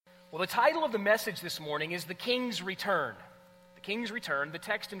Well, the title of the message this morning is The King's Return. The King's Return. The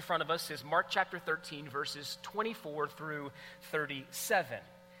text in front of us is Mark chapter 13, verses 24 through 37.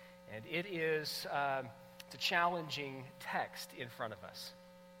 And it is it's a challenging text in front of us.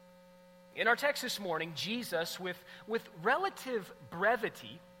 In our text this morning, Jesus, with relative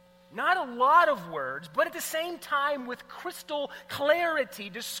brevity, not a lot of words, but at the same time with crystal clarity,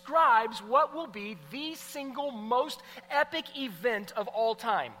 describes what will be the single most epic event of all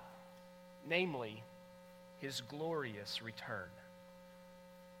time. Namely, his glorious return.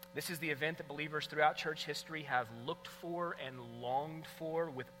 This is the event that believers throughout church history have looked for and longed for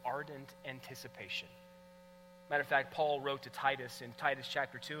with ardent anticipation. Matter of fact, Paul wrote to Titus in Titus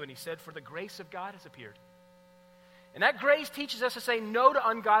chapter 2, and he said, "For the grace of God has appeared." And that grace teaches us to say no to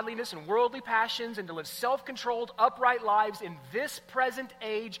ungodliness and worldly passions and to live self-controlled, upright lives in this present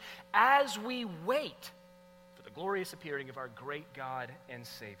age as we wait for the glorious appearing of our great God and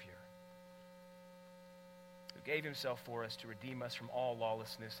Savior, gave himself for us to redeem us from all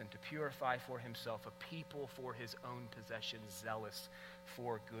lawlessness and to purify for himself a people for his own possession, zealous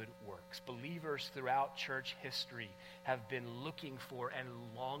for good works. Believers throughout church history have been looking for and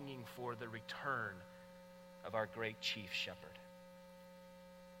longing for the return of our great chief shepherd.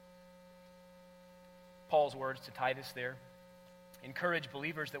 Paul's words to Titus there encourage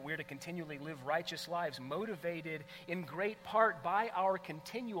believers that we're to continually live righteous lives, motivated in great part by our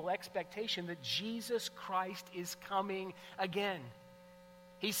continual expectation that Jesus Christ is coming again.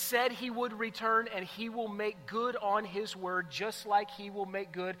 He said he would return, and he will make good on his word, just like he will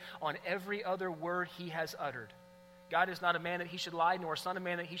make good on every other word he has uttered. God is not a man that he should lie, nor a son of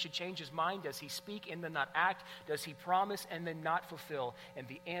man that he should change his mind. Does he speak and then not act? Does he promise and then not fulfill? And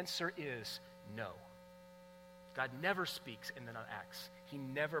the answer is no. God never speaks and then not acts. He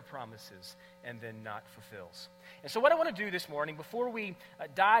never promises and then not fulfills. And so what I want to do this morning, before we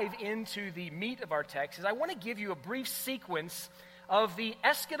dive into the meat of our text, is I want to give you a brief sequence of the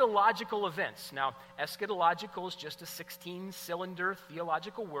eschatological events. Now, eschatological is just a 16-cylinder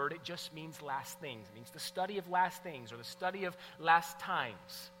theological word. It just means last things. It means the study of last things or the study of last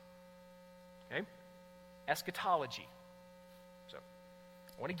times. Okay? Eschatology.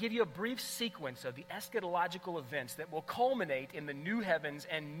 I want to give you a brief sequence of the eschatological events that will culminate in the new heavens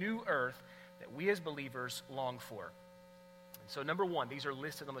and new earth that we as believers long for. And so number one, these are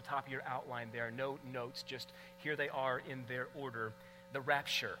listed on the top of your outline. There are no notes, just here they are in their order. The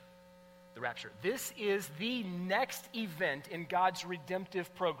rapture. The rapture. This is the next event in God's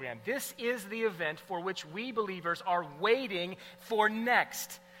redemptive program. This is the event for which we believers are waiting for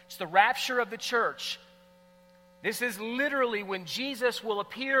next. It's the rapture of the church. This is literally when Jesus will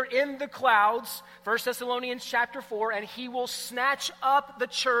appear in the clouds, 1 Thessalonians chapter 4, and he will snatch up the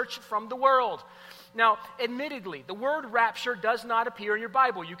church from the world. Now, admittedly, the word rapture does not appear in your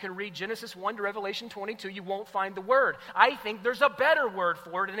Bible. You can read Genesis 1 to Revelation 22, you won't find the word. I think there's a better word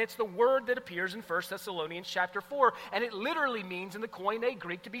for it, and it's the word that appears in 1 Thessalonians chapter 4, and it literally means in the Koine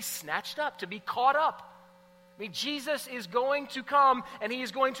Greek to be snatched up, to be caught up. I mean, Jesus is going to come, and he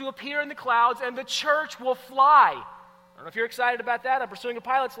is going to appear in the clouds, and the church will fly. I don't know if you're excited about that. I'm pursuing a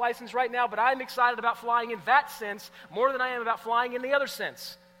pilot's license right now, but I'm excited about flying in that sense more than I am about flying in the other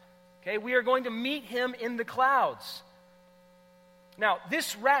sense. Okay, we are going to meet him in the clouds. Now,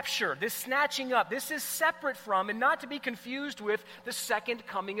 this rapture, this snatching up, this is separate from and not to be confused with the second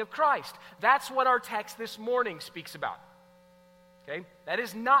coming of Christ. That's what our text this morning speaks about. Okay? That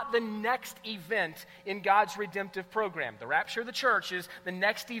is not the next event in God's redemptive program. The rapture of the church is the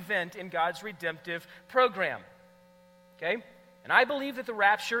next event in God's redemptive program. Okay? And I believe that the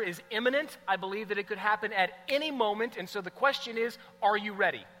rapture is imminent. I believe that it could happen at any moment. And so the question is, are you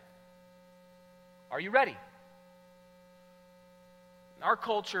ready? Are you ready? Our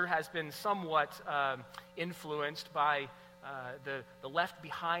culture has been somewhat influenced by the Left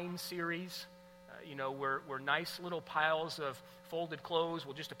Behind series. Where nice little piles of folded clothes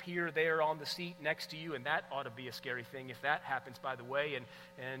will just appear there on the seat next to you, and that ought to be a scary thing if that happens, by the way.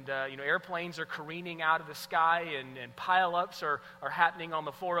 And airplanes are careening out of the sky, and pile-ups are happening on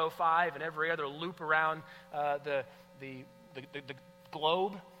the 405 and every other loop around the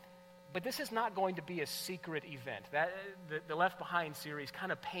globe. But this is not going to be a secret event. The Left Behind series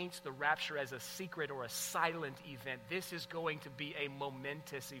kind of paints the rapture as a secret or a silent event. This is going to be a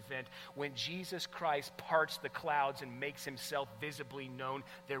momentous event. When Jesus Christ parts the clouds and makes himself visibly known,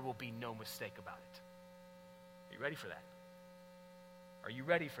 there will be no mistake about it. Are you ready for that? Are you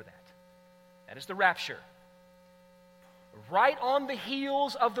ready for that? That is the rapture. Right on the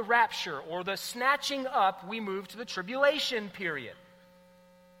heels of the rapture or the snatching up, we move to the tribulation period.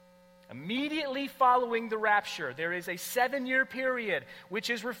 Immediately following the rapture, there is a 7-year period, which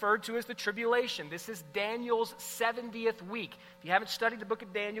is referred to as the tribulation. This is Daniel's 70th week. If you haven't studied the book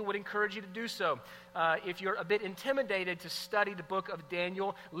of Daniel, I would encourage you to do so. If you're a bit intimidated to study the book of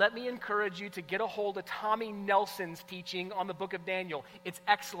Daniel, let me encourage you to get a hold of Tommy Nelson's teaching on the book of Daniel. It's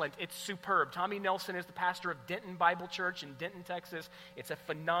excellent. It's superb. Tommy Nelson is the pastor of Denton Bible Church in Denton, Texas. It's a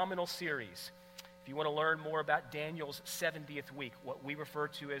phenomenal series. If you want to learn more about Daniel's 70th week, what we refer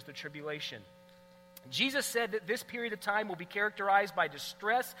to as the tribulation. Jesus said that this period of time will be characterized by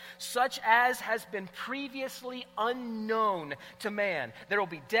distress such as has been previously unknown to man. There will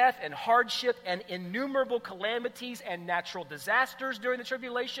be death and hardship and innumerable calamities and natural disasters during the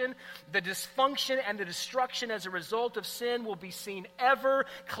tribulation. The dysfunction and the destruction as a result of sin will be seen ever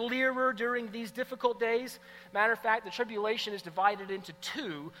clearer during these difficult days. Matter of fact, the tribulation is divided into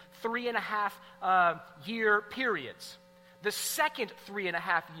 2 3.5-year periods. The second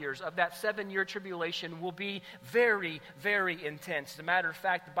 3.5 years of that 7-year tribulation will be very, very intense. As a matter of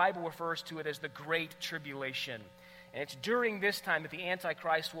fact, the Bible refers to it as the Great Tribulation. And it's during this time that the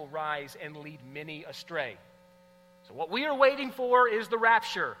Antichrist will rise and lead many astray. So what we are waiting for is the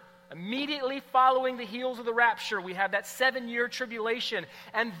rapture. Immediately following the heels of the rapture, we have that 7-year tribulation.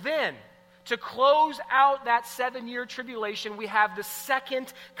 And then, to close out that 7-year tribulation, we have the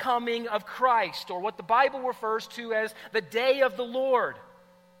second coming of Christ, or what the Bible refers to as the day of the Lord.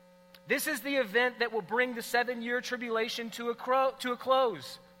 This is the event that will bring the 7-year tribulation to a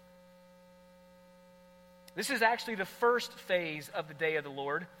close. This is actually the first phase of the day of the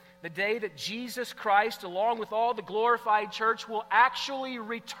Lord, the day that Jesus Christ, along with all the glorified church, will actually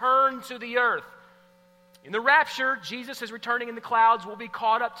return to the earth. In the rapture, Jesus is returning in the clouds. We'll be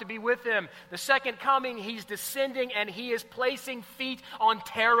caught up to be with him. The second coming, he's descending and he is placing feet on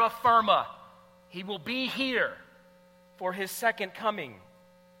terra firma. He will be here for his second coming.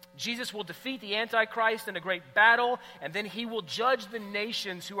 Jesus will defeat the Antichrist in a great battle, and then he will judge the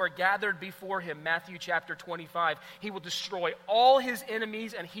nations who are gathered before him. Matthew chapter 25. He will destroy all his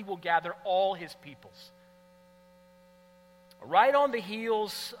enemies and he will gather all his peoples. Right on the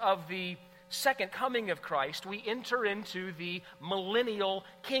heels of the second coming of Christ, we enter into the millennial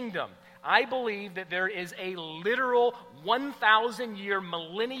kingdom. I believe that there is a literal 1,000-year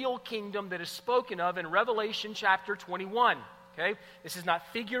millennial kingdom that is spoken of in Revelation chapter 21. Okay? This is not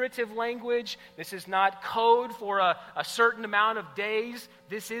figurative language. This is not code for a certain amount of days.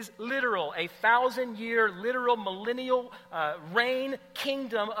 This is literal, a 1,000-year literal millennial reign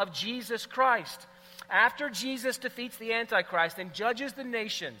kingdom of Jesus Christ. After Jesus defeats the Antichrist and judges the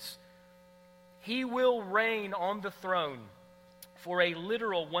nations, he will reign on the throne for a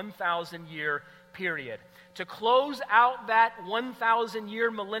literal 1,000-year period. To close out that 1,000-year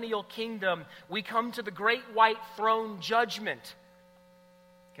millennial kingdom, we come to the great white throne judgment.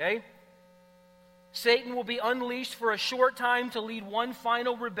 Okay? Satan will be unleashed for a short time to lead one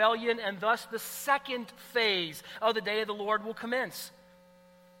final rebellion, and thus the second phase of the day of the Lord will commence.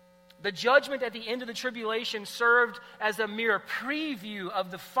 The judgment at the end of the tribulation served as a mere preview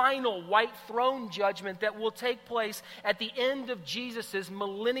of the final white throne judgment that will take place at the end of Jesus'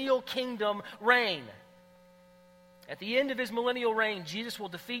 millennial kingdom reign. At the end of his millennial reign, Jesus will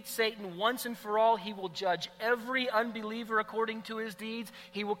defeat Satan once and for all. He will judge every unbeliever according to his deeds.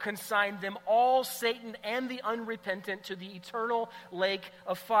 He will consign them all, Satan and the unrepentant, to the eternal lake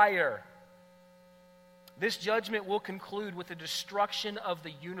of fire. This judgment will conclude with the destruction of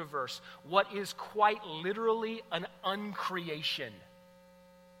the universe, what is quite literally an uncreation.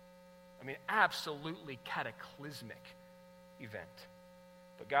 I mean, absolutely cataclysmic event.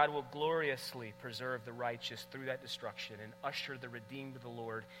 But God will gloriously preserve the righteous through that destruction and usher the redeemed of the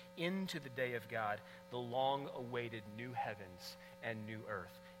Lord into the day of God, the long-awaited new heavens and new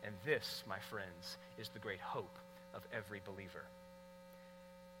earth. And this, my friends, is the great hope of every believer.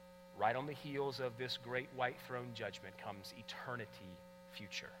 Right on the heels of this great white throne judgment comes eternity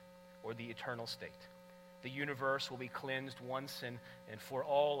future, or the eternal state. The universe will be cleansed once and for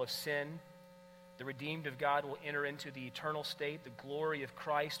all of sin. The redeemed of God will enter into the eternal state. The glory of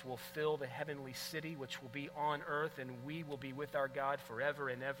Christ will fill the heavenly city, which will be on earth, and we will be with our God forever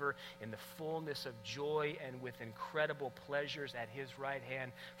and ever in the fullness of joy and with incredible pleasures at his right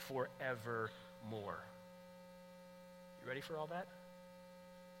hand forevermore. You ready for all that?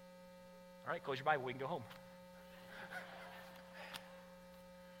 All right, close your Bible. We can go home.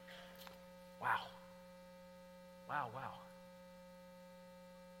 Wow. Wow.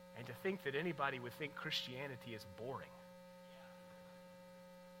 And to think that anybody would think Christianity is boring.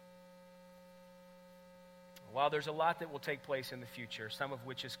 While there's a lot that will take place in the future, some of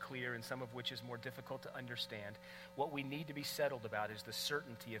which is clear and some of which is more difficult to understand, what we need to be settled about is the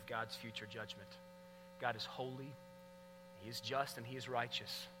certainty of God's future judgment. God is holy, He is just, and He is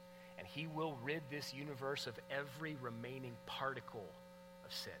righteous. And He will rid this universe of every remaining particle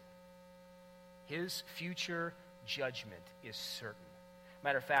of sin. His future judgment is certain.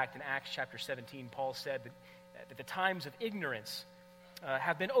 Matter of fact, in Acts chapter 17, Paul said that the times of ignorance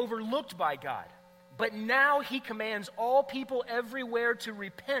have been overlooked by God. But now He commands all people everywhere to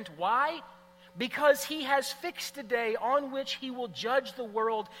repent. Why? Because He has fixed a day on which He will judge the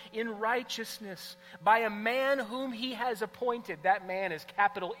world in righteousness by a man whom He has appointed. That man is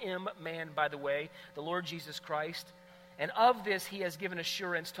capital M man, by the way, the Lord Jesus Christ. And of this He has given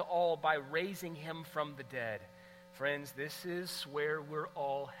assurance to all by raising Him from the dead. Friends, this is where we're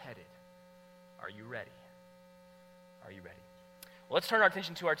all headed. Are you ready? Are you ready? Well, let's turn our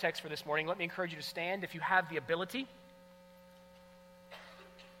attention to our text for this morning. Let me encourage you to stand if you have the ability.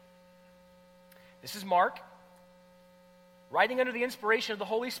 This is Mark, writing under the inspiration of the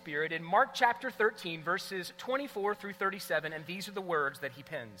Holy Spirit in Mark chapter 13, verses 24 through 37, and these are the words that he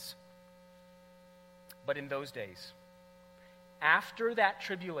pens. But in those days, after that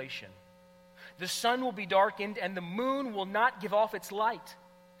tribulation, the sun will be darkened, and the moon will not give off its light.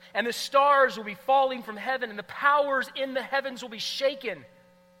 And the stars will be falling from heaven, and the powers in the heavens will be shaken.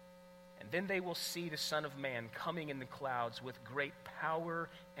 And then they will see the Son of Man coming in the clouds with great power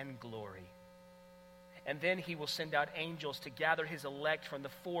and glory. And then He will send out angels to gather His elect from the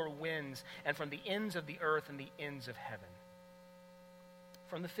four winds and from the ends of the earth and the ends of heaven.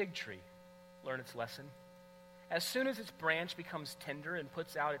 From the fig tree, learn its lesson. As soon as its branch becomes tender and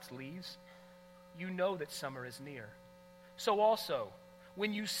puts out its leaves, you know that summer is near. So also,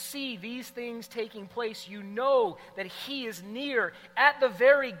 when you see these things taking place, you know that He is near at the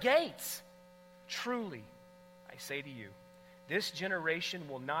very gates. Truly, I say to you, this generation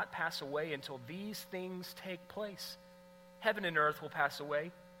will not pass away until these things take place. Heaven and earth will pass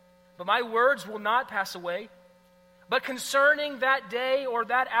away, but my words will not pass away. But concerning that day or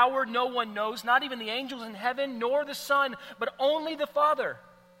that hour, no one knows, not even the angels in heaven, nor the Son, but only the Father.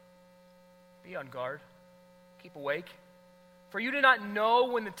 Be on guard. Keep awake. For you do not know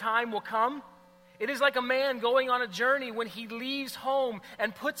when the time will come. It is like a man going on a journey when he leaves home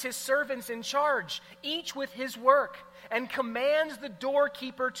and puts his servants in charge, each with his work, and commands the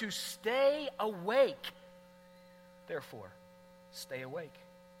doorkeeper to stay awake. Therefore, stay awake.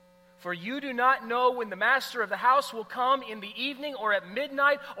 For you do not know when the master of the house will come, in the evening or at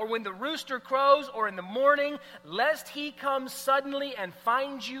midnight, or when the rooster crows or in the morning, lest he come suddenly and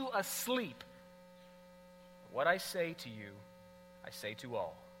find you asleep. What I say to you, I say to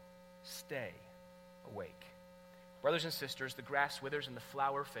all, stay awake. Brothers and sisters, the grass withers and the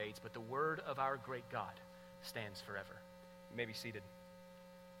flower fades, but the word of our great God stands forever. You may be seated.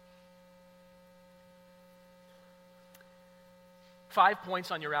 Five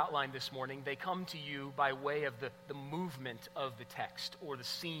points on your outline this morning. They come to you by way of the movement of the text, or the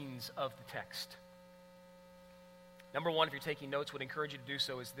scenes of the text. Number one, if you're taking notes, would encourage you to do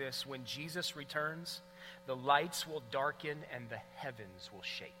so is this: when Jesus returns, the lights will darken and the heavens will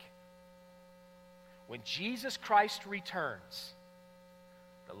shake. When Jesus Christ returns,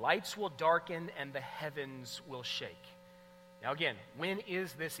 the lights will darken and the heavens will shake. Now again, when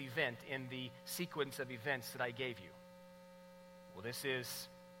is this event in the sequence of events that I gave you? Well, this is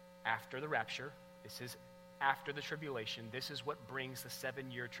after the rapture. This is after the tribulation. This is what brings the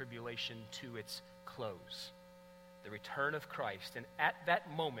 7-year tribulation to its close. The return of Christ. And at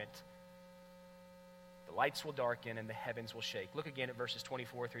that moment, the lights will darken and the heavens will shake. Look again at verses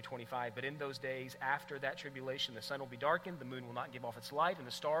 24 through 25. But in those days, after that tribulation, the sun will be darkened, the moon will not give off its light, and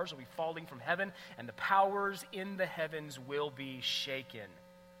the stars will be falling from heaven, and the powers in the heavens will be shaken.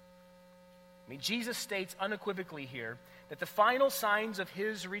 I mean, Jesus states unequivocally here that the final signs of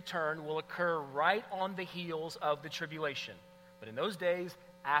His return will occur right on the heels of the tribulation. But in those days,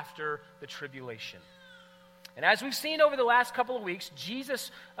 after the tribulation. And as we've seen over the last couple of weeks,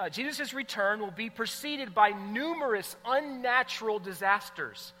 Jesus' return will be preceded by numerous unnatural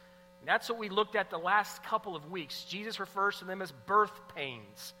disasters. And that's what we looked at the last couple of weeks. Jesus refers to them as birth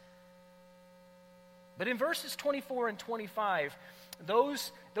pains. But in verses 24 and 25,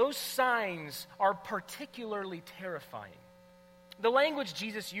 those signs are particularly terrifying. The language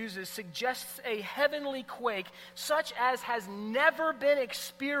Jesus uses suggests a heavenly quake such as has never been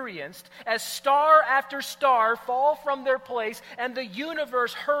experienced, as star after star fall from their place and the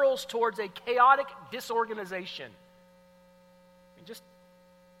universe hurls towards a chaotic disorganization. I mean, just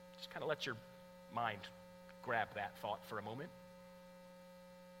kind of let your mind grab that thought for a moment.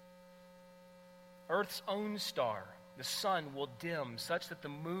 Earth's own star, the sun, will dim such that the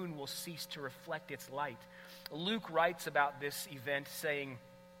moon will cease to reflect its light. Luke writes about this event saying,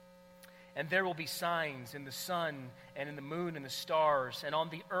 "And there will be signs in the sun and in the moon and the stars, and on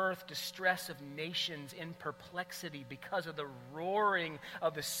the earth distress of nations in perplexity because of the roaring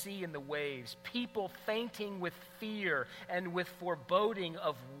of the sea and the waves, people fainting with fear and with foreboding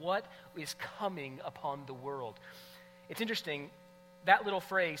of what is coming upon the world." It's interesting, that little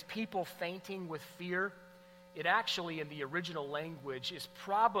phrase, people fainting with fear, it actually in the original language is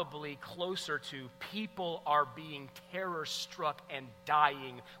probably closer to people are being terror-struck and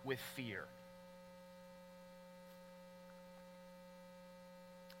dying with fear.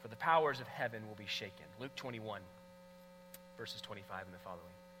 For the powers of heaven will be shaken. Luke 21, verses 25 and the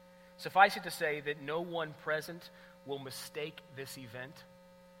following. Suffice it to say that no one present will mistake this event.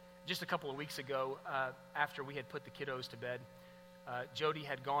 Just a couple of weeks ago, after we had put the kiddos to bed, Jody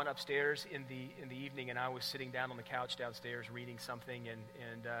had gone upstairs in the evening, and I was sitting down on the couch downstairs reading something,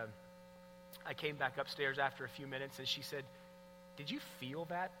 and I came back upstairs after a few minutes, and she said, "Did you feel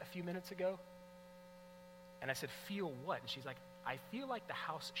that a few minutes ago?" And I said, "Feel what?" And she's like, "I feel like the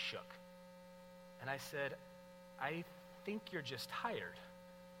house shook." And I said, "I think you're just tired."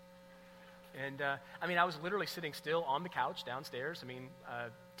 And I was literally sitting still on the couch downstairs.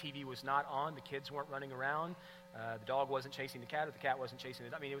 TV was not on. The kids weren't running around. The dog wasn't chasing the cat, or the cat wasn't chasing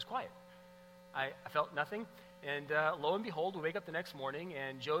it. It was quiet. I felt nothing. And lo and behold, we wake up the next morning,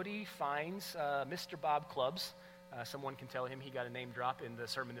 and Jody finds Mr. Bob Clubs. Someone can tell him he got a name drop in the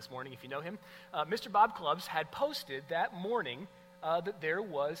sermon this morning if you know him. Mr. Bob Clubs had posted that morning that there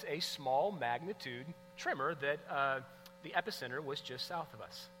was a small magnitude tremor, that the epicenter was just south of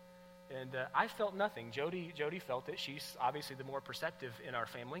us. And I felt nothing. Jody felt it. She's obviously the more perceptive in our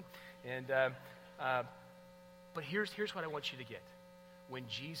family. And but here's what I want you to get. When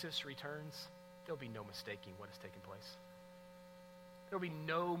Jesus returns, there'll be no mistaking what has taken place. There'll be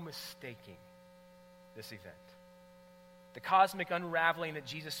no mistaking this event. The cosmic unraveling that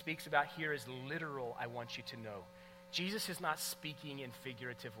Jesus speaks about here is literal, I want you to know. Jesus is not speaking in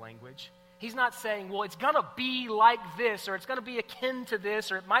figurative language. He's not saying, well, it's going to be like this, or it's going to be akin to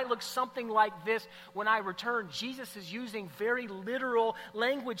this, or it might look something like this when I return. Jesus is using very literal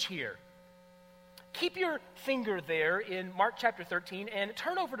language here. Keep your finger there in Mark chapter 13 and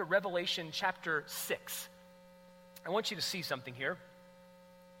turn over to Revelation chapter 6. I want you to see something here.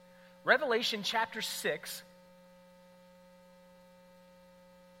 Revelation chapter 6.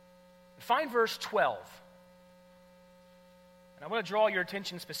 Find verse 12. And I want to draw your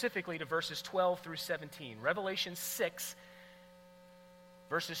attention specifically to verses 12 through 17. Revelation 6,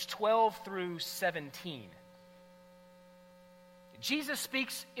 verses 12 through 17. Jesus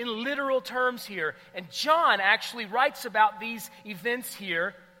speaks in literal terms here, and John actually writes about these events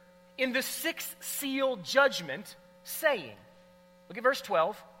here in the sixth seal judgment, saying, look at verse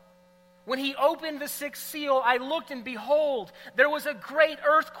 12. When he opened the sixth seal, I looked, and behold, there was a great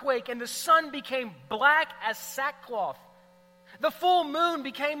earthquake, and the sun became black as sackcloth. The full moon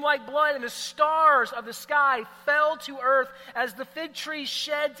became like blood, and the stars of the sky fell to earth as the fig tree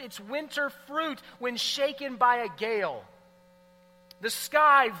sheds its winter fruit when shaken by a gale. The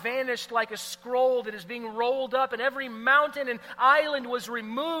sky vanished like a scroll that is being rolled up, and every mountain and island was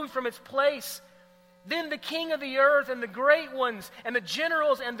removed from its place. Then the king of the earth and the great ones and the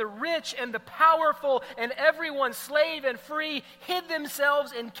generals and the rich and the powerful and everyone, slave and free, hid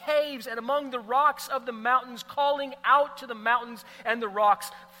themselves in caves and among the rocks of the mountains, calling out to the mountains and the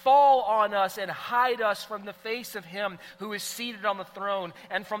rocks, fall on us and hide us from the face of him who is seated on the throne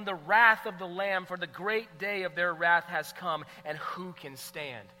and from the wrath of the Lamb, for the great day of their wrath has come, and who can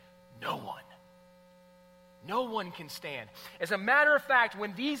stand? No one. No one can stand. As a matter of fact,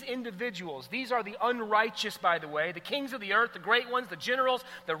 when these individuals, these are the unrighteous, by the way, the kings of the earth, the great ones, the generals,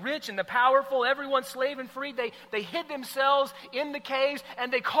 the rich and the powerful, everyone slave and free, they hid themselves in the caves,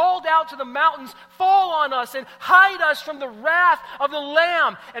 and they called out to the mountains, fall on us and hide us from the wrath of the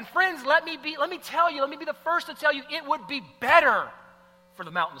Lamb. And friends, let me be the first to tell you, it would be better for the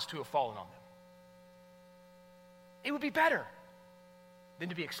mountains to have fallen on them. It would be better than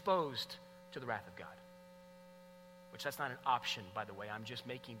to be exposed to the wrath of God. Which that's not an option, by the way. I'm just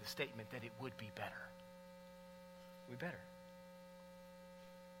making the statement that it would be better. It would be better.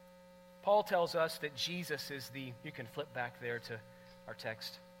 Paul tells us that Jesus is you can flip back there to our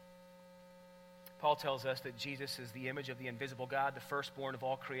text. Paul tells us that Jesus is the image of the invisible God, the firstborn of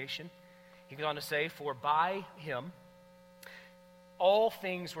all creation. He goes on to say, for by him all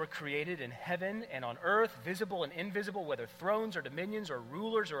things were created in heaven and on earth, visible and invisible, whether thrones or dominions or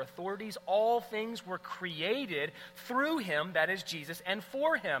rulers or authorities. All things were created through him, that is Jesus, and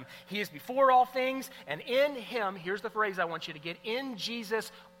for him. He is before all things, and in him, here's the phrase I want you to get, in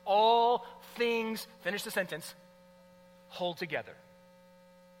Jesus all things, finish the sentence, hold together.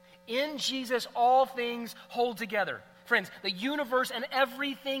 In Jesus all things hold together. Friends, the universe and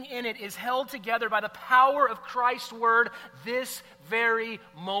everything in it is held together by the power of Christ's word this very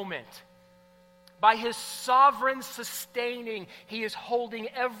moment. By his sovereign sustaining, he is holding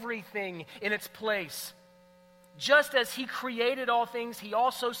everything in its place. Just as he created all things, he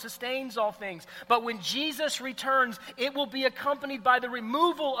also sustains all things. But when Jesus returns, it will be accompanied by the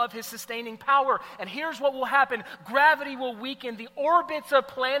removal of his sustaining power. And here's what will happen. Gravity will weaken. The orbits of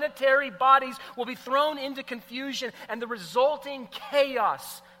planetary bodies will be thrown into confusion, and the resulting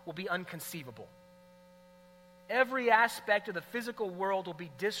chaos will be inconceivable. Every aspect of the physical world will be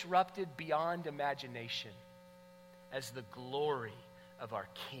disrupted beyond imagination as the glory of our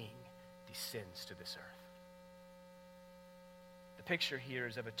King descends to this earth. The picture here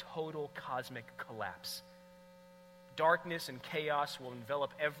is of a total cosmic collapse. Darkness and chaos will envelop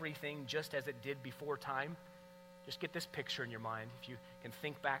everything just as it did before time. Just get this picture in your mind. If you can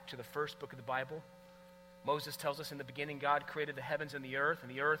think back to the first book of the Bible, Moses tells us in the beginning God created the heavens and the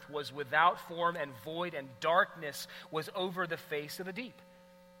earth was without form and void, and darkness was over the face of the deep.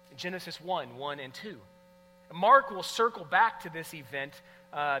 Genesis 1 and 2. Mark will circle back to this event,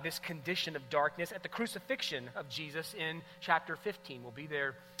 this condition of darkness, at the crucifixion of Jesus in chapter 15. We'll be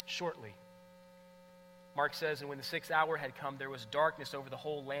there shortly. Mark says, and when the 6th hour had come, there was darkness over the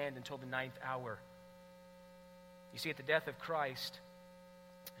whole land until the 9th hour. You see, at the death of Christ,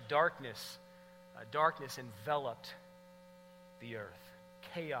 darkness enveloped the earth.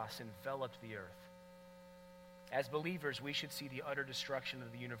 Chaos enveloped the earth. As believers, we should see the utter destruction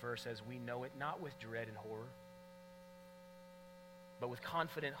of the universe as we know it, not with dread and horror, but with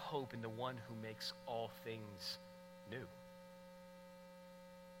confident hope in the one who makes all things new.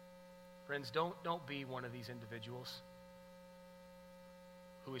 Friends, don't be one of these individuals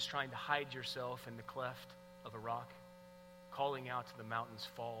who is trying to hide yourself in the cleft of a rock, calling out to the mountains,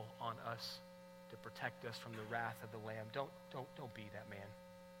 fall on us to protect us from the wrath of the Lamb. Don't be that man.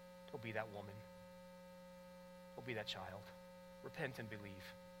 Don't be that woman. Don't be that child. Repent and believe.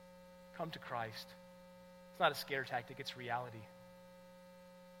 Come to Christ. It's not a scare tactic, it's reality.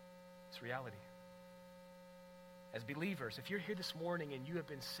 It's reality. As believers, if you're here this morning and you have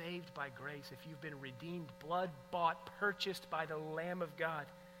been saved by grace, if you've been redeemed, blood-bought, purchased by the Lamb of God,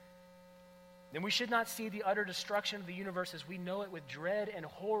 then we should not see the utter destruction of the universe as we know it with dread and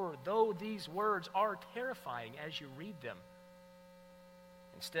horror, though these words are terrifying as you read them.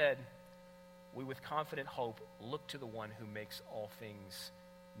 Instead, we with confident hope look to the one who makes all things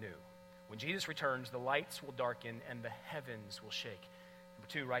new. When Jesus returns, the lights will darken and the heavens will shake.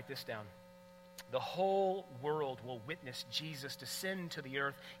 Number 2, write this down. The whole world will witness Jesus descend to the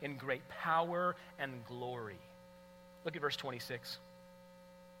earth in great power and glory. Look at verse 26.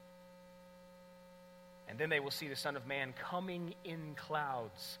 And then they will see the Son of Man coming in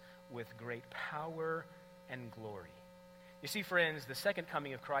clouds with great power and glory. You see, friends, the second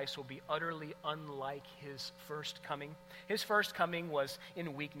coming of Christ will be utterly unlike his first coming. His first coming was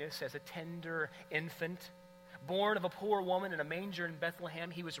in weakness as a tender infant. Born of a poor woman in a manger in Bethlehem,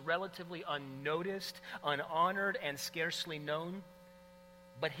 he was relatively unnoticed, unhonored, and scarcely known.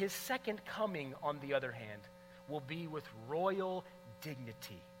 But his second coming, on the other hand, will be with royal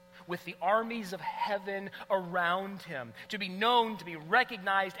dignity, with the armies of heaven around him, to be known, to be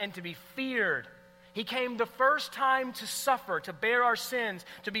recognized, and to be feared. He came the first time to suffer, to bear our sins,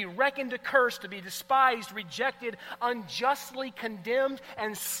 to be reckoned accursed, to be despised, rejected, unjustly condemned,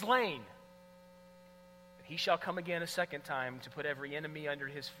 and slain. But he shall come again a second time to put every enemy under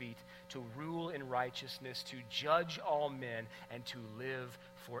his feet, to rule in righteousness, to judge all men, and to live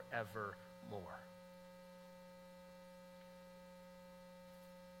forevermore.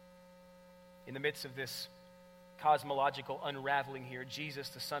 In the midst of this cosmological unraveling here, Jesus,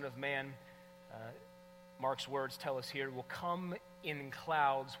 the Son of Man, Mark's words tell us here, will come in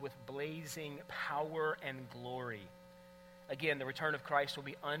clouds with blazing power and glory. Again, the return of Christ will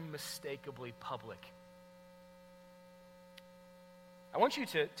be unmistakably public. I want you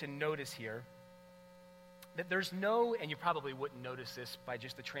to notice here that there's no, and you probably wouldn't notice this by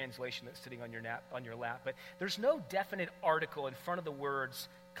just the translation that's sitting on your lap, but there's no definite article in front of the words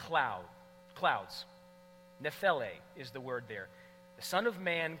clouds. Nephele is the word there. The Son of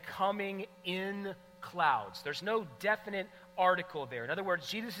Man coming in clouds. There's no definite article there. In other words,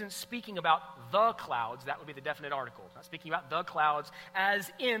 Jesus isn't speaking about the clouds. That would be the definite article. He's not speaking about the clouds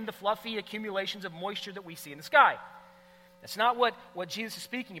as in the fluffy accumulations of moisture that we see in the sky. That's not what Jesus is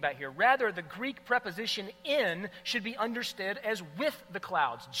speaking about here. Rather, the Greek preposition in should be understood as with the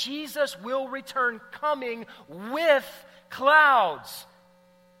clouds. Jesus will return coming with clouds,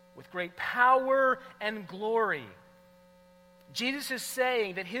 with great power and glory. Jesus is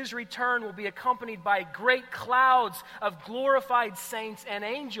saying that his return will be accompanied by great clouds of glorified saints and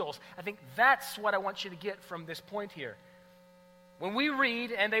angels. I think that's what I want you to get from this point here. When we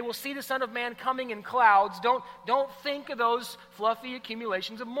read, and they will see the Son of Man coming in clouds, don't think of those fluffy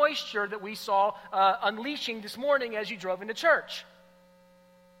accumulations of moisture that we saw unleashing this morning as you drove into church.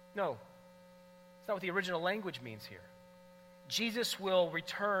 No, that's not what the original language means here. Jesus will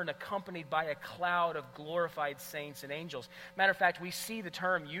return accompanied by a cloud of glorified saints and angels. Matter of fact, we see the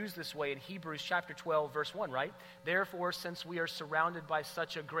term used this way in Hebrews chapter 12, verse 1, right? Therefore, since we are surrounded by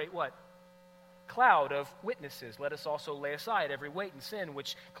such a great what? Cloud of witnesses, let us also lay aside every weight and sin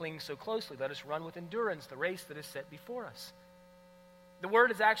which clings so closely. Let us run with endurance the race that is set before us. The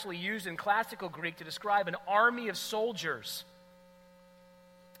word is actually used in classical Greek to describe an army of soldiers.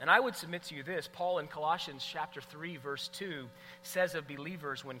 And I would submit to you this, Paul in Colossians chapter 3, verse 2 says of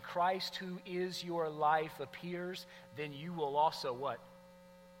believers, when Christ who is your life appears, then you will also what?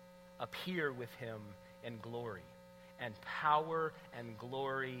 Appear with him in glory. And power and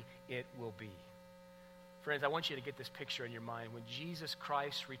glory it will be. Friends, I want you to get this picture in your mind. When Jesus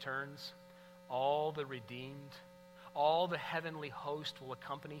Christ returns, all the redeemed, all the heavenly host will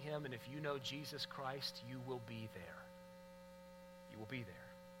accompany him. And if you know Jesus Christ, you will be there. You will be there.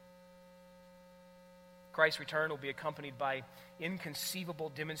 Christ's return will be accompanied by inconceivable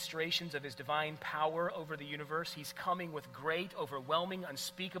demonstrations of his divine power over the universe. He's coming with great, overwhelming,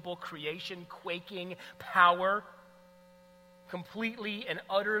 unspeakable, creation-quaking power, completely and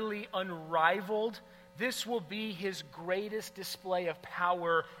utterly unrivaled. This will be his greatest display of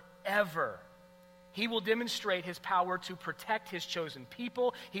power ever. He will demonstrate his power to protect his chosen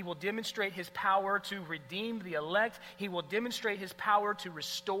people. He will demonstrate his power to redeem the elect. He will demonstrate his power to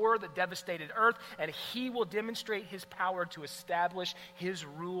restore the devastated earth. And he will demonstrate his power to establish his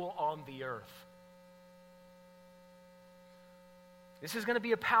rule on the earth. This is going to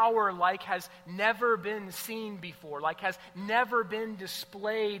be a power like has never been seen before, like has never been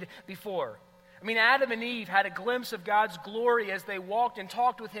displayed before. I mean, Adam and Eve had a glimpse of God's glory as they walked and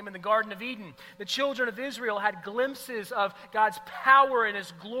talked with him in the Garden of Eden. The children of Israel had glimpses of God's power and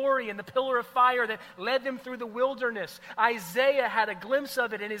his glory in the pillar of fire that led them through the wilderness. Isaiah had a glimpse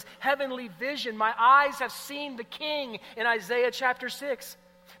of it in his heavenly vision. My eyes have seen the King in Isaiah chapter 6.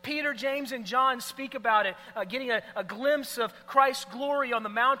 Peter, James, and John speak about it, getting a glimpse of Christ's glory on the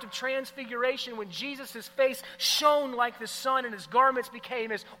Mount of Transfiguration when Jesus' face shone like the sun and his garments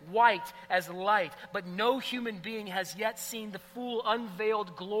became as white as light. But no human being has yet seen the full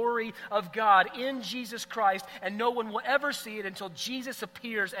unveiled glory of God in Jesus Christ, and no one will ever see it until Jesus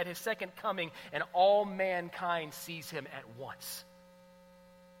appears at his second coming and all mankind sees him at once.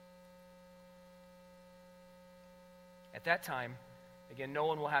 At that time, again, no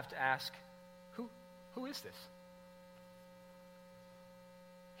one will have to ask, who is this?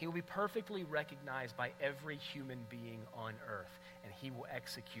 He will be perfectly recognized by every human being on earth, and he will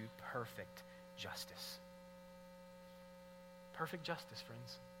execute perfect justice. Perfect justice,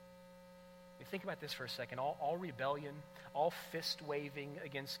 friends. I mean, think about this for a second. All rebellion, all fist-waving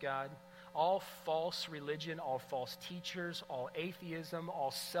against God, all false religion, all false teachers, all atheism,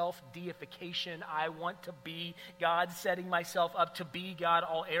 all self-deification. I want to be God, setting myself up to be God.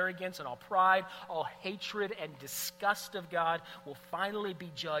 All arrogance and all pride, all hatred and disgust of God will finally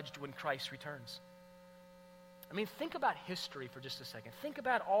be judged when Christ returns. I mean, think about history for just a second. Think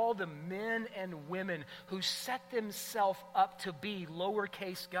about all the men and women who set themselves up to be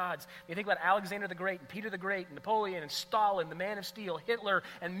lowercase gods. You think about Alexander the Great and Peter the Great and Napoleon and Stalin, the Man of Steel, Hitler,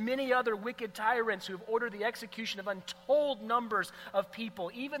 and many other wicked tyrants who have ordered the execution of untold numbers of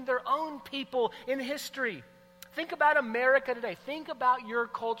people, even their own people in history. Think about America today. Think about your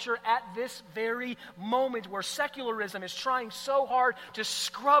culture at this very moment where secularism is trying so hard to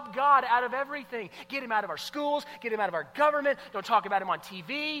scrub God out of everything. Get him out of our schools, get him out of our government, don't talk about him on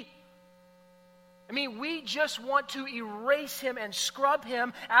TV. I mean, we just want to erase him and scrub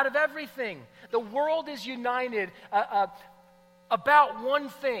him out of everything. The world is united about one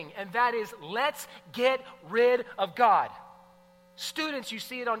thing, and that is let's get rid of God. Students, you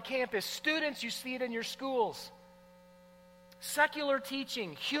see it on campus. Students, you see it in your schools. Secular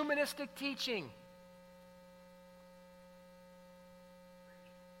teaching, humanistic teaching.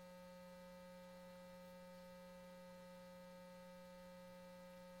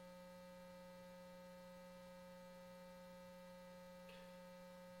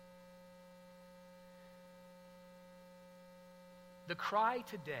 The cry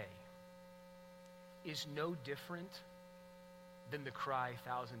today is no different than the cry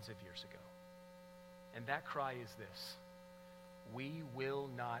thousands of years ago. And that cry is this: we will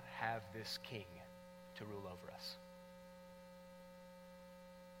not have this king to rule over us.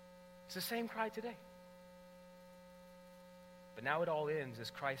 It's the same cry today. But now it all ends as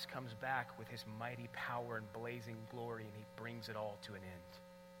Christ comes back with his mighty power and blazing glory, and he brings it all to an end.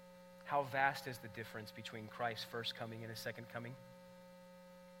 How vast is the difference between Christ's first coming and his second coming?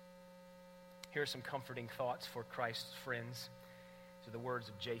 Here are some comforting thoughts for Christ's friends. These are the words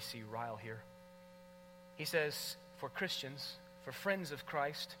of J.C. Ryle here. He says, for Christians, for friends of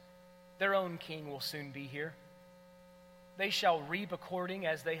Christ, their own king will soon be here. They shall reap according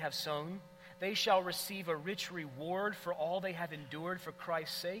as they have sown. They shall receive a rich reward for all they have endured for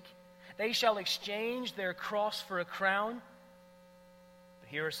Christ's sake. They shall exchange their cross for a crown. But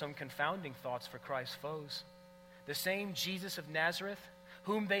here are some confounding thoughts for Christ's foes. The same Jesus of Nazareth,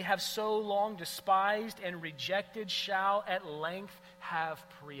 whom they have so long despised and rejected, shall at length have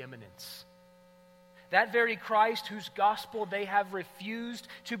preeminence. That very Christ whose gospel they have refused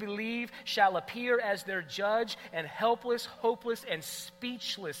to believe shall appear as their judge, and helpless, hopeless, and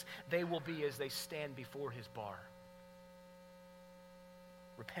speechless they will be as they stand before his bar.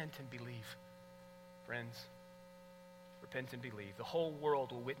 Repent and believe, friends. Repent and believe. The whole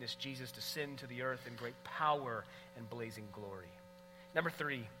world will witness Jesus descend to the earth in great power and blazing glory. Number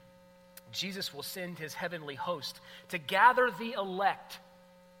 3, Jesus will send his heavenly host to gather the elect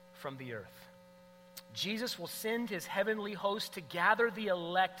from the earth. Jesus will send his heavenly host to gather the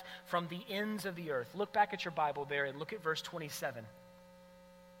elect from the ends of the earth. Look back at your Bible there and look at verse 27.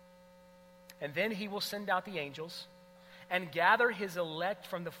 And then he will send out the angels and gather his elect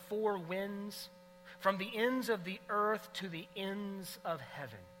from the four winds, from the ends of the earth to the ends of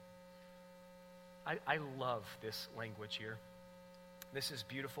heaven. I love this language here. This is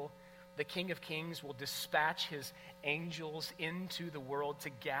beautiful. The King of Kings will dispatch his angels into the world to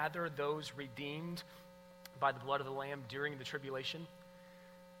gather those redeemed by the blood of the Lamb during the tribulation.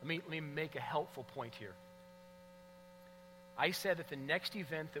 Let me make a helpful point here. I said that the next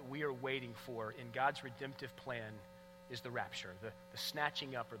event that we are waiting for in God's redemptive plan is the rapture, the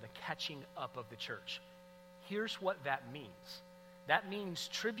snatching up or the catching up of the church. Here's what that means. That means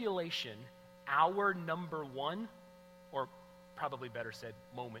tribulation, hour number 1, or probably better said,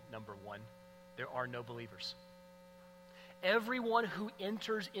 moment number 1, there are no believers. Everyone who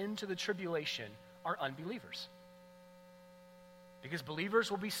enters into the tribulation are unbelievers, because believers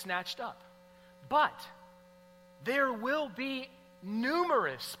will be snatched up. But there will be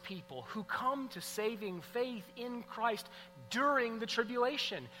numerous people who come to saving faith in Christ during the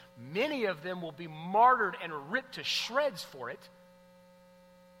tribulation. Many of them will be martyred and ripped to shreds for it.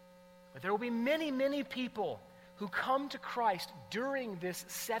 But there will be many, many people who come to Christ during this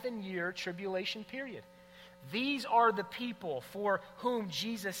 7-year tribulation period. These are the people for whom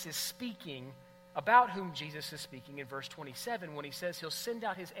Jesus is speaking, about whom Jesus is speaking in verse 27 when he says he'll send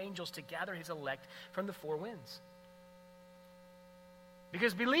out his angels to gather his elect from the four winds.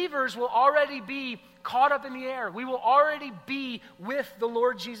 Because believers will already be caught up in the air. We will already be with the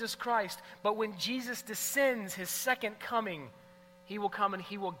Lord Jesus Christ. But when Jesus descends, his second coming, he will come and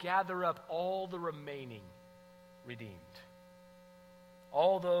he will gather up all the remaining redeemed.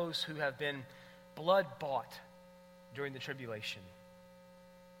 All those who have been blood bought during the tribulation.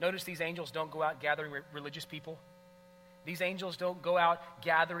 Notice these angels don't go out gathering religious people. These angels don't go out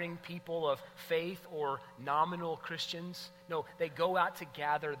gathering people of faith or nominal Christians. No, they go out to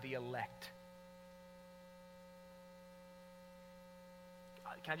gather the elect.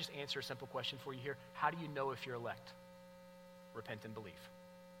 Can I just answer a simple question for you here? How do you know if you're elect? Repent and believe.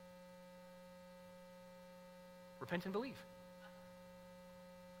 Repent and believe.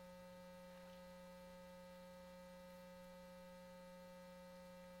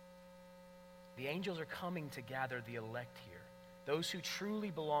 The angels are coming to gather the elect here, those who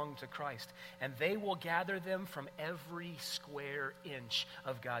truly belong to Christ, and they will gather them from every square inch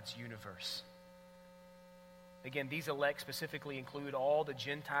of God's universe. Again, these elect specifically include all the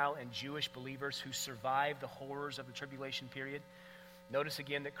Gentile and Jewish believers who survived the horrors of the tribulation period. Notice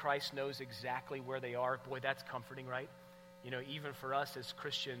again that Christ knows exactly where they are. Boy, that's comforting, right? You know, even for us as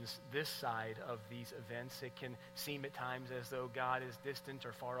Christians, this side of these events, it can seem at times as though God is distant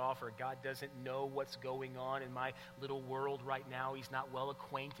or far off, or God doesn't know what's going on in my little world right now. He's not well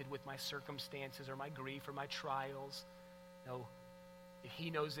acquainted with my circumstances or my grief or my trials. No,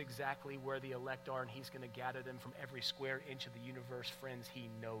 he knows exactly where the elect are, and he's going to gather them from every square inch of the universe. Friends, he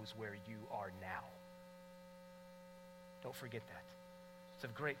knows where you are now. Don't forget that. It's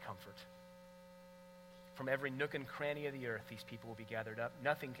of great comfort. From every nook and cranny of the earth, these people will be gathered up.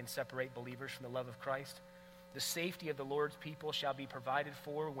 Nothing can separate believers from the love of Christ. The safety of the Lord's people shall be provided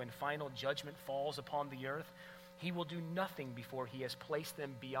for when final judgment falls upon the earth. He will do nothing before he has placed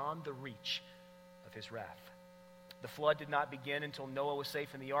them beyond the reach of his wrath. The flood did not begin until Noah was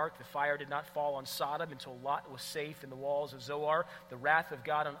safe in the ark. The fire did not fall on Sodom until Lot was safe in the walls of Zoar. The wrath of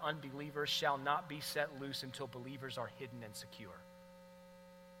God on unbelievers shall not be set loose until believers are hidden and secure.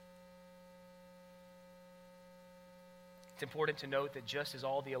 It's important to note that just as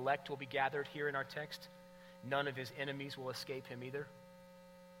all the elect will be gathered here in our text, none of his enemies will escape him either.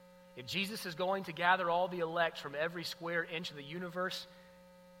 If Jesus is going to gather all the elect from every square inch of the universe,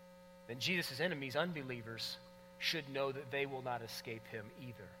 then Jesus' enemies, unbelievers, should know that they will not escape him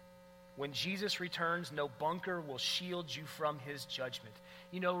either. When Jesus returns, no bunker will shield you from his judgment.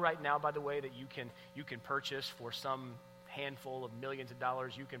 You know right now, by the way, that you can purchase for some handful of millions of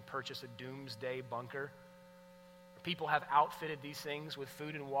dollars, you can purchase a doomsday bunker. People have outfitted these things with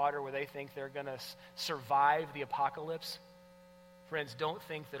food and water where they think they're going to survive the apocalypse. Friends, don't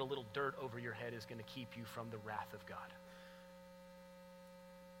think that a little dirt over your head is going to keep you from the wrath of God.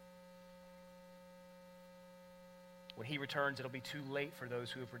 When he returns, it'll be too late for those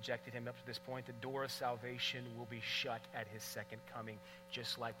who have rejected him up to this point. The door of salvation will be shut at his second coming,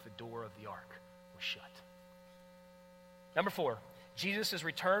 just like the door of the ark was shut. Number 4, Jesus'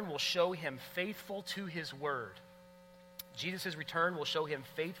 return will show him faithful to his word. Jesus' return will show him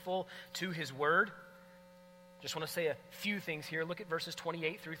faithful to his word. Just want to say a few things here. Look at verses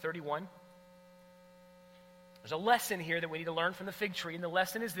 28 through 31. There's a lesson here that we need to learn from the fig tree, and the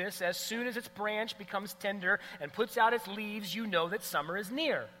lesson is this: as soon as its branch becomes tender and puts out its leaves, you know that summer is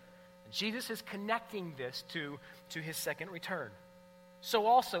near. And Jesus is connecting this to his second return. So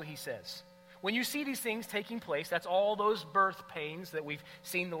also, he says, when you see these things taking place, that's all those birth pains that we've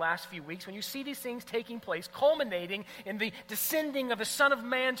seen the last few weeks, when you see these things taking place, culminating in the descending of the Son of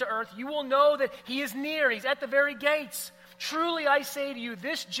Man to earth, you will know that he is near. He's at the very gates. Truly I say to you,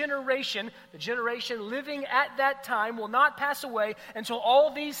 this generation, the generation living at that time, will not pass away until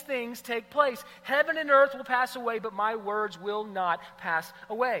all these things take place. Heaven and earth will pass away, but my words will not pass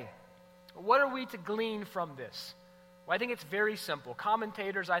away. What are we to glean from this? Well, I think it's very simple.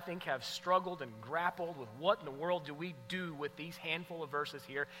 Commentators, I think, have struggled and grappled with what in the world do we do with these handful of verses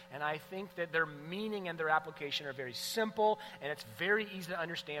here, and I think that their meaning and their application are very simple, and it's very easy to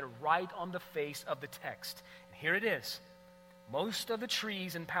understand right on the face of the text. And here it is. Most of the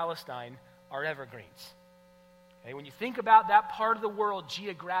trees in Palestine are evergreens. Okay, when you think about that part of the world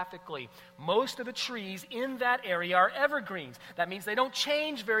geographically, most of the trees in that area are evergreens. That means they don't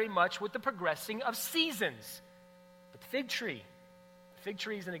change very much with the progressing of seasons. But the fig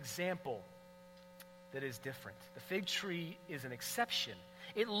tree is an example that is different. The fig tree is an exception.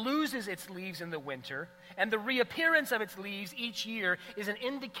 It loses its leaves in the winter, and the reappearance of its leaves each year is an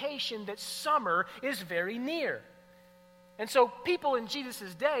indication that summer is very near. And so people in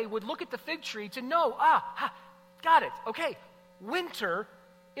Jesus' day would look at the fig tree to know, got it, okay, winter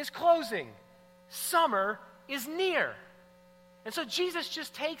is closing, summer is near. And so Jesus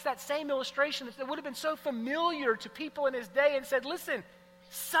just takes that same illustration that would have been so familiar to people in his day and said, listen,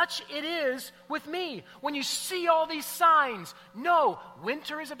 such it is with me. When you see all these signs, no,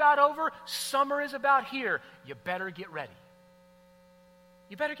 winter is about over, summer is about here. You better get ready.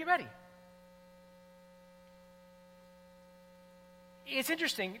 You better get ready. It's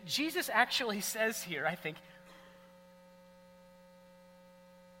interesting. Jesus actually says here, I think,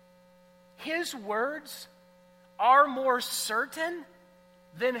 his words are more certain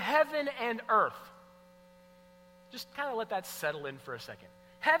than heaven and earth. Just kind of let that settle in for a second.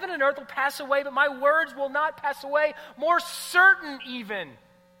 Heaven and earth will pass away, but my words will not pass away. More certain even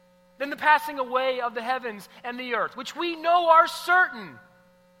than the passing away of the heavens and the earth, which we know are certain,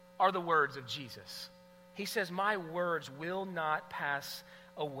 are the words of Jesus. He says, my words will not pass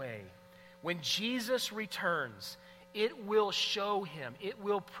away. When Jesus returns, it will show him, it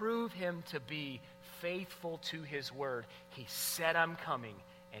will prove him to be faithful to his word. He said, I'm coming,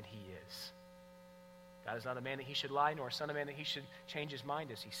 and he is. God is not a man that he should lie, nor a son of man that he should change his mind.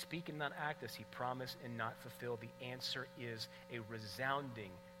 Does he speak and not act? Does he promise and not fulfill? The answer is a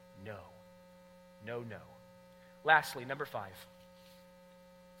resounding no. No, no. Lastly, number 5.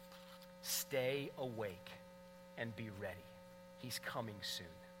 Stay awake and be ready. He's coming soon.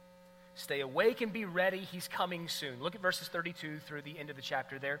 Stay awake and be ready. He's coming soon. Look at verses 32 through the end of the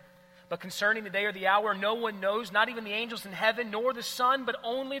chapter there. But concerning the day or the hour, no one knows, not even the angels in heaven, nor the Son, but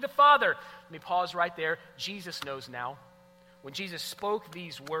only the Father. Let me pause right there. Jesus knows now. When Jesus spoke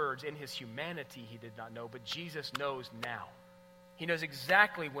these words in his humanity, he did not know, but Jesus knows now. He knows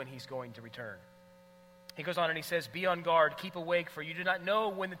exactly when he's going to return. He goes on and he says, be on guard, keep awake, for you do not know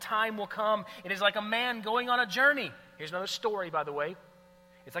when the time will come. It is like a man going on a journey. Here's another story, by the way.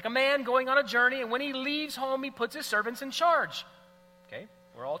 It's like a man going on a journey, and when he leaves home, he puts his servants in charge. Okay,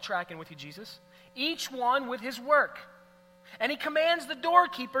 we're all tracking with you, Jesus. Each one with his work. And he commands the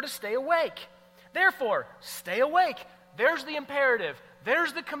doorkeeper to stay awake. Therefore, stay awake. There's the imperative.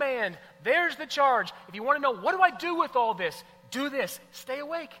 There's the command. There's the charge. If you want to know, what do I do with all this? Do this. Stay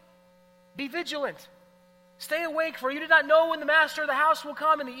awake. Be vigilant. Stay awake, for you do not know when the master of the house will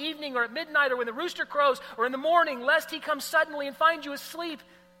come, in the evening or at midnight or when the rooster crows or in the morning, lest he come suddenly and find you asleep.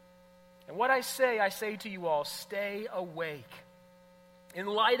 And what I say to you all, stay awake. In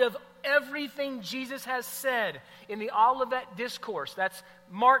light of everything Jesus has said in the Olivet Discourse, that's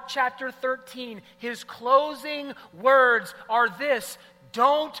Mark chapter 13, his closing words are this: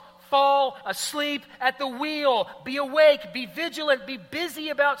 don't fall asleep at the wheel. Be awake, be vigilant, be busy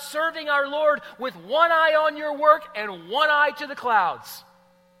about serving our Lord with one eye on your work and one eye to the clouds.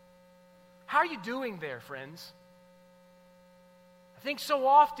 How are you doing there, friends? I think so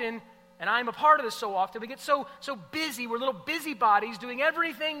often, and I'm a part of this so often, we get so busy, we're little busybodies doing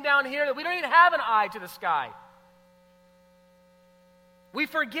everything down here that we don't even have an eye to the sky. We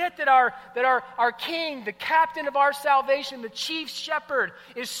forget that our King, the captain of our salvation, the chief shepherd,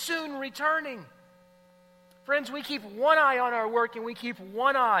 is soon returning. Friends, we keep one eye on our work and we keep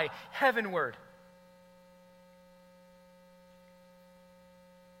one eye heavenward.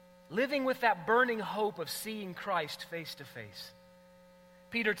 Living with that burning hope of seeing Christ face to face.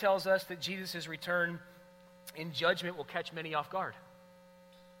 Peter tells us that Jesus' return in judgment will catch many off guard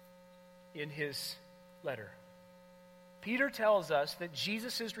in his letter. Peter tells us that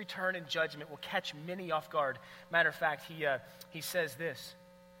Jesus' return in judgment will catch many off guard. Matter of fact, he says this: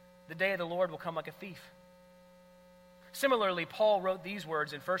 the day of the Lord will come like a thief. Similarly, Paul wrote these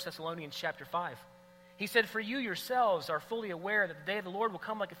words in 1 Thessalonians chapter 5. He said, for you yourselves are fully aware that the day of the Lord will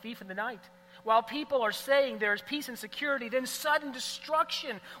come like a thief in the night. While people are saying there is peace and security, then sudden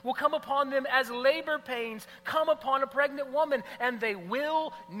destruction will come upon them as labor pains come upon a pregnant woman, and they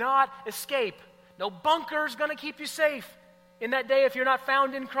will not escape. No bunker's going to keep you safe in that day if you're not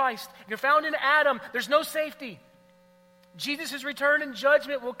found in Christ. If you're found in Adam, there's no safety. Jesus' return in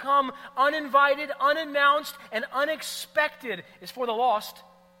judgment will come uninvited, unannounced, and unexpected is for the lost,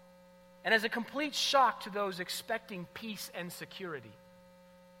 and as a complete shock to those expecting peace and security.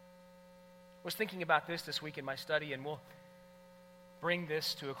 I was thinking about this week in my study, and we'll bring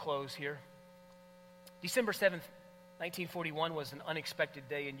this to a close here. December 7th, 1941 was an unexpected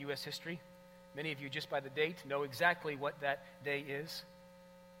day in U.S. history. Many of you, just by the date, know exactly what that day is.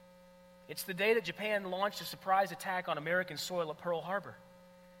 It's the day that Japan launched a surprise attack on American soil at Pearl Harbor.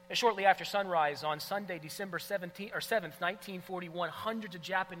 And shortly after sunrise on Sunday, December 7th, 1941, hundreds of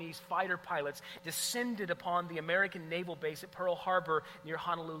Japanese fighter pilots descended upon the American naval base at Pearl Harbor near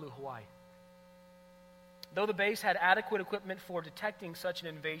Honolulu, Hawaii. Though the base had adequate equipment for detecting such an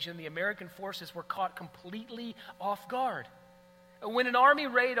invasion, the American forces were caught completely off guard. When an Army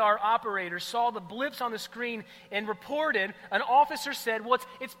radar operator saw the blips on the screen and reported, an officer said, well,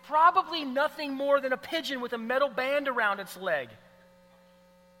 it's probably nothing more than a pigeon with a metal band around its leg.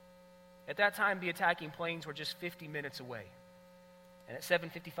 At that time, the attacking planes were just 50 minutes away. And at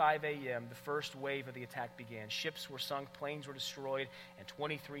 7:55 a.m., the first wave of the attack began. Ships were sunk, planes were destroyed, and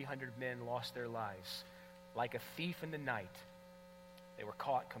 2,300 men lost their lives. Like a thief in the night, they were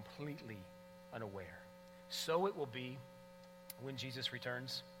caught completely unaware. So it will be when Jesus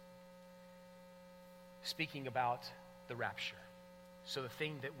returns, speaking about the rapture. So the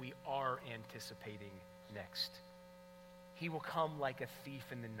thing that we are anticipating next. He will come like a thief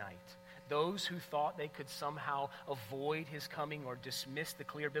in the night. Those who thought they could somehow avoid his coming or dismiss the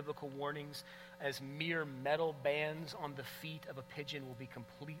clear biblical warnings as mere metal bands on the feet of a pigeon will be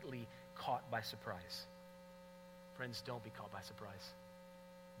completely caught by surprise. Friends, don't be caught by surprise.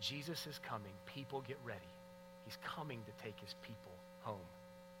 Jesus is coming. People, get ready. He's coming to take his people home.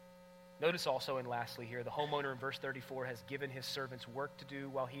 Notice also, and lastly here, the homeowner in verse 34 has given his servants work to do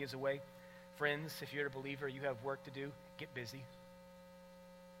while he is away. Friends, if you're a believer, you have work to do. Get busy.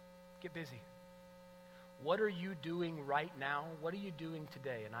 Get busy. What are you doing right now? What are you doing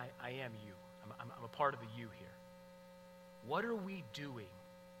today? And I am you. I'm a part of the you here. What are we doing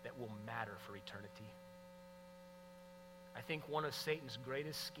that will matter for eternity? I think one of Satan's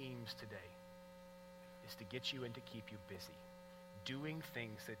greatest schemes today is to get you and to keep you busy, doing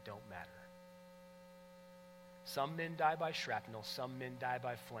things that don't matter. Some men die by shrapnel, some men die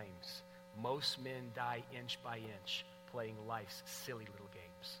by flames. Most men die inch by inch, playing life's silly little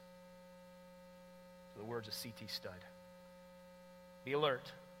games. The words of C.T. Studd. Be alert.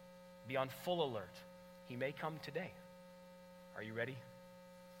 Be on full alert. he may come today. Are you ready?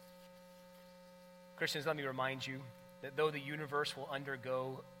 Christians, let me remind you that though the universe will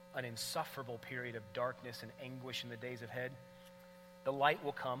undergo an insufferable period of darkness and anguish in the days ahead, the light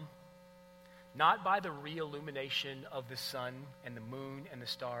will come, not by the re-illumination of the sun and the moon and the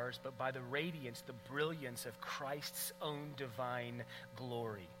stars, but by the radiance, the brilliance of Christ's own divine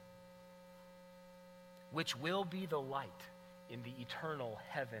glory, which will be the light in the eternal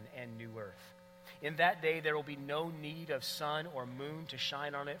heaven and new earth. In that day there will be no need of sun or moon to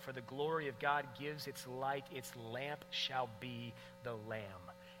shine on it, for the glory of God gives its light. Its lamp shall be the Lamb.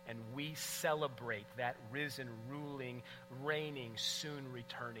 And we celebrate that risen, ruling, reigning, soon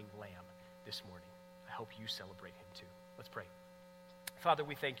returning Lamb this morning. I hope you celebrate him too. Let's pray. Father,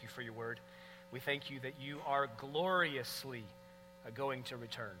 we thank you for your word. We thank you that you are gloriously going to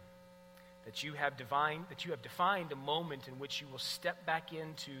return. That you have defined a moment in which you will step back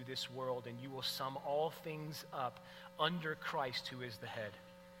into this world and you will sum all things up under Christ, who is the head.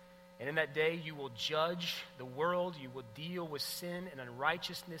 And in that day you will judge the world, you will deal with sin and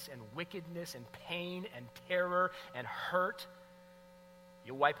unrighteousness and wickedness and pain and terror and hurt.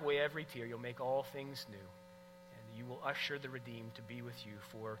 You'll wipe away every tear, you'll make all things new. And you will usher the redeemed to be with you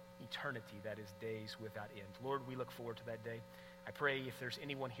for eternity, that is, days without end. Lord, we look forward to that day. I pray if there's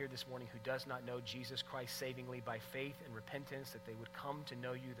anyone here this morning who does not know Jesus Christ savingly by faith and repentance, that they would come to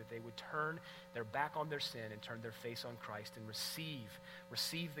know you, that they would turn their back on their sin and turn their face on Christ and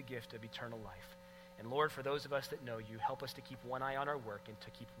receive the gift of eternal life. And Lord, for those of us that know you, help us to keep one eye on our work and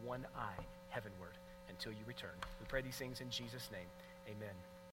to keep one eye heavenward until you return. We pray these things in Jesus' name. Amen.